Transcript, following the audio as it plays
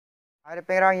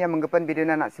Ripengrang yang menggepen video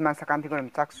nak simang sakanti ko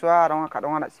Rimchaksoa arong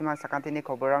kadong nak simang sakanti ni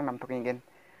koborang nam tokingen.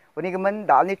 Uni gemen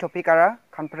dalni topik ara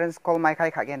conference call Maikai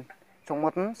kagen.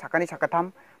 Songmoten sakani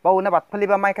sakatam bau na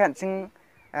batpali ba Maikai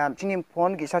chingim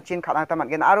phone gisa chin khana ta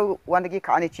matgen aru wandagi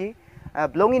khani chi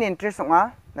belonging interest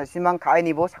songa na simang khai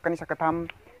nibo sakani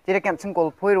sakatam jirekan ching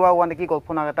call phoirwa wandagi call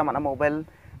phone agata mana mobile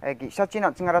gisa chin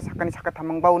chingara sakani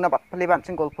sakatam bau na batpali ba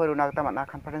ching call phoiruna agata mana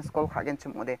conference call kagen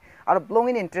chumode aru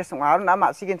belonging interest songa aru na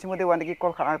ma sigen chumode wandagi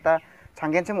call khana ta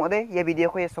changen chumode ye video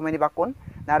ko ye somani bakon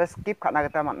na aru skip khana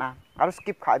agata mana aru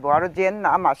skip khaibo aru jen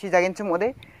na ma si jagen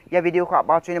chumode ya video ko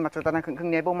about chini macotana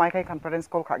khengkheng nebo Maikai conference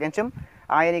call kagen chum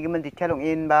ayani gimen detail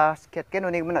in ba sket ken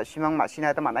oni gimen simang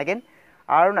masina ta managen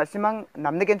aru na simang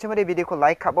namne gen chumode video ko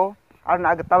like khabo aru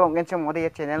na gata long gen chumode ye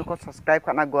channel ko subscribe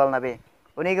khana gol nabe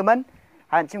oni gimen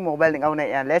hancing mobile ning aune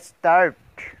ya let's start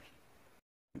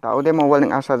daude mobile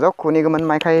ning asa jok oni gimen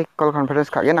Maikai call conference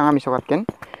kagen anga misokat ken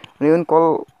oni un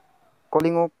call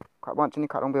callingo khabon chini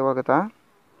kharong bewa gata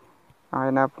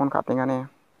ayana phone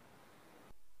khatingane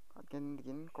ken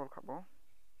digin call khabo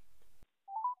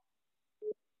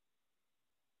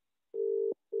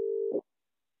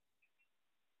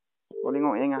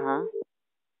callingo enga ha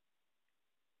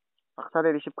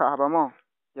aksare receive kha habamo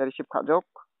ya receive kha jok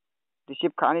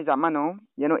receive kha ani jamano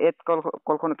yeno add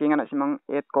call kono kinga na simang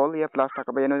add call ya plus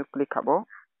taka ba yeno click khabo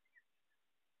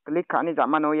click kha ani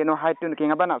jamano yeno hide tun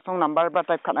kinga ba na song number ba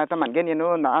type khana ta mangen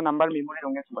yeno na number memory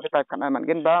rongen simode type khana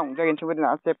mangen ba ungja gen simode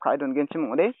na save kha don gen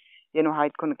simode yeno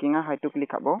hide kono kinga hide to click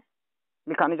khabo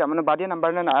click kha ani jamano badia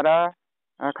number na ara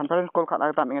conference call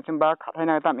khana ta minga simba khathai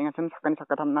na ta minga sim sakani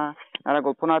sakatham na ara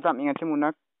golpona ta minga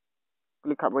simunak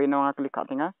click khabo yeno nga click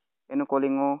khatinga yeno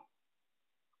callingo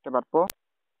sebatpo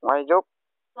wai jok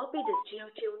Copy this geo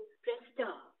tune, press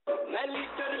star.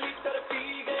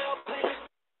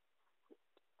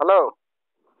 hello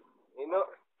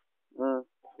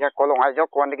ya kolong ai jok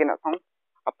wan digin song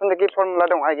apun digi formula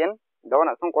dong agen do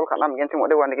na song call khalam gen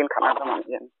simode wan digin khana ta man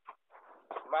gen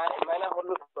mai na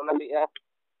hollu to na dia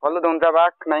hollu don ja ba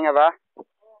nainga ba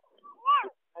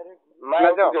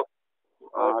mai jok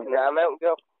ya mai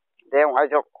jok dem ai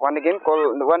jok wan digin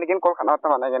call khana ta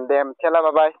man gen dem chela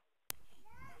bye bye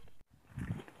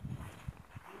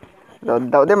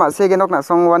daude ma se genok na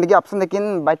song wan digi option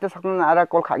dekin baita sakna ara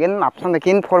call khagen option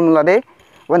dekin formula de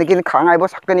wan digin khangai bo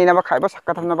sakani na ba khaibo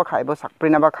sakatham na ba khaibo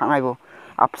sakpri na ba khangai bo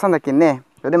option dekin ne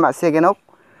daude ma se genok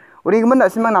uri gman na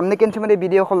simang namne ken chimade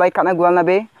video ko like khana gwal na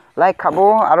be like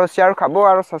khabo aro share khabo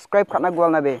aro subscribe khana gwal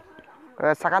na be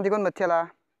sakanti gon mathela